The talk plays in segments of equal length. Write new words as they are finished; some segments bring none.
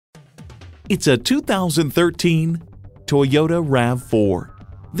It's a 2013 Toyota RAV4.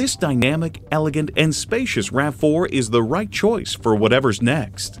 This dynamic, elegant, and spacious RAV4 is the right choice for whatever's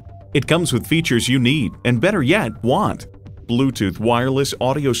next. It comes with features you need, and better yet, want. Bluetooth wireless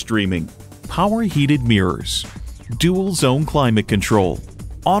audio streaming, power heated mirrors, dual zone climate control,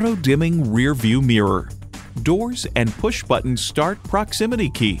 auto dimming rear view mirror, doors and push button start proximity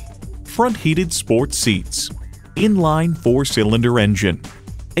key, front heated sports seats, inline 4-cylinder engine,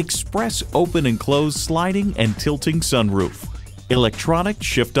 express open and close sliding and tilting sunroof, electronic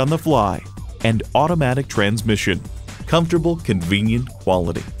shift on the fly, and automatic transmission. Comfortable, convenient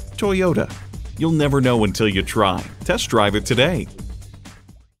quality. Toyota. You'll never know until you try. Test drive it today.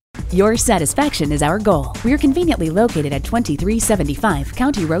 Your satisfaction is our goal. We're conveniently located at 2375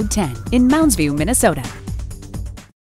 County Road 10 in Mounds View, Minnesota.